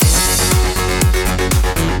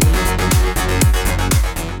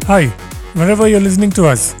Hi, wherever you're listening to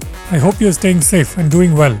us, I hope you're staying safe and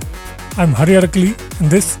doing well. I'm Hari Arakali,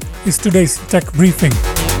 and this is today's Tech Briefing.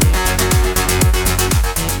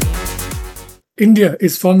 India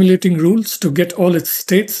is formulating rules to get all its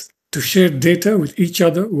states to share data with each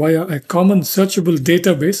other via a common searchable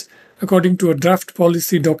database, according to a draft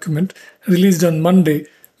policy document released on Monday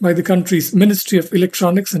by the country's Ministry of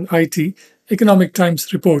Electronics and IT, Economic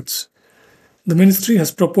Times reports. The ministry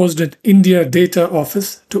has proposed an India Data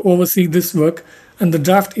Office to oversee this work, and the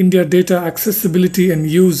draft India Data Accessibility and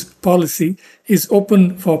Use Policy is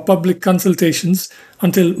open for public consultations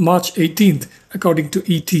until March 18th, according to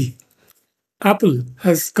ET. Apple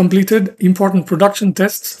has completed important production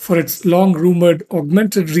tests for its long-rumored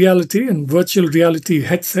augmented reality and virtual reality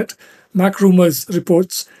headset, MacRumors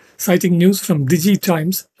reports, citing news from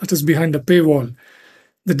DigiTimes that is behind a paywall.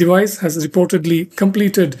 The device has reportedly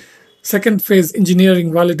completed second phase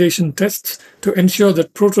engineering validation tests to ensure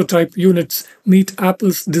that prototype units meet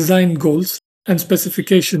Apple's design goals and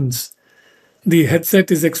specifications. The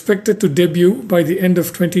headset is expected to debut by the end of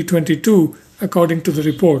 2022, according to the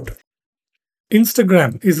report.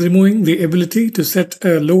 Instagram is removing the ability to set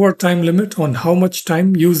a lower time limit on how much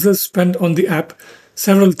time users spend on the app,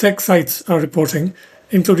 several tech sites are reporting,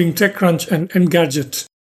 including TechCrunch and Engadget.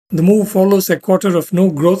 The move follows a quarter of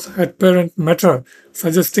no growth at parent Meta,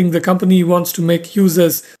 suggesting the company wants to make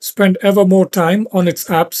users spend ever more time on its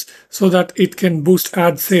apps so that it can boost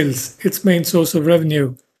ad sales, its main source of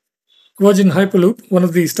revenue. Virgin Hyperloop, one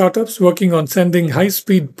of the startups working on sending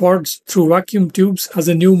high-speed pods through vacuum tubes as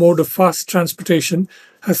a new mode of fast transportation,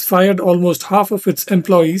 has fired almost half of its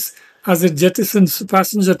employees as it jettisons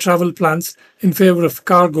passenger travel plans in favor of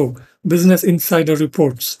cargo, Business Insider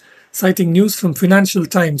reports, citing news from Financial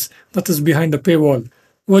Times that is behind a paywall.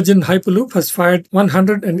 Virgin Hyperloop has fired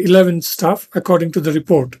 111 staff, according to the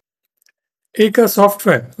report. Eka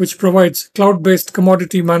Software, which provides cloud-based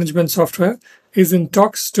commodity management software, is in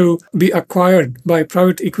talks to be acquired by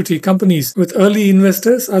private equity companies, with early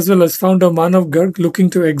investors as well as founder Manav Garg looking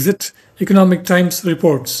to exit, Economic Times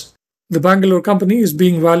reports. The Bangalore company is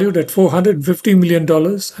being valued at $450 million,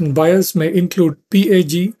 and buyers may include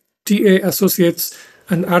PAG, TA Associates,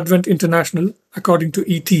 and Advent International, according to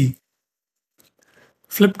ET.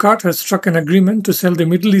 Flipkart has struck an agreement to sell the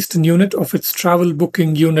Middle Eastern unit of its travel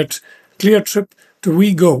booking unit, ClearTrip, to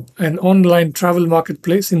WeGo, an online travel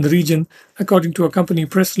marketplace in the region, according to a company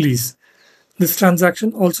press release. This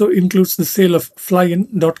transaction also includes the sale of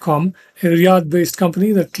Flyin.com, a Riyadh-based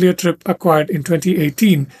company that ClearTrip acquired in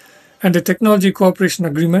 2018, and a technology cooperation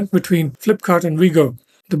agreement between Flipkart and WeGo.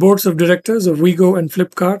 The boards of directors of WeGo and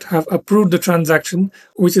Flipkart have approved the transaction,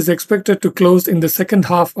 which is expected to close in the second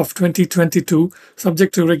half of 2022,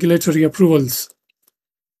 subject to regulatory approvals.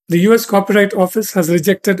 The US Copyright Office has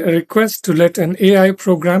rejected a request to let an AI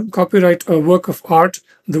program copyright a work of art,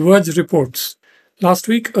 The Verge reports. Last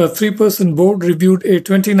week, a three-person board reviewed a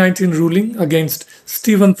 2019 ruling against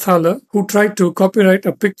Stephen Thaler, who tried to copyright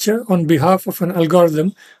a picture on behalf of an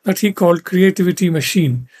algorithm that he called Creativity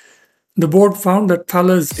Machine. The board found that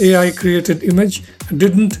Thaler's AI-created image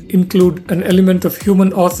didn't include an element of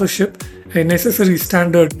human authorship, a necessary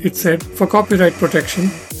standard, it said, for copyright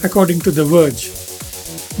protection, according to The Verge.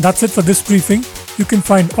 That's it for this briefing. You can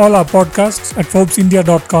find all our podcasts at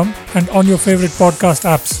ForbesIndia.com and on your favorite podcast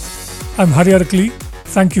apps. I'm Hari Arakali.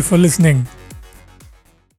 Thank you for listening.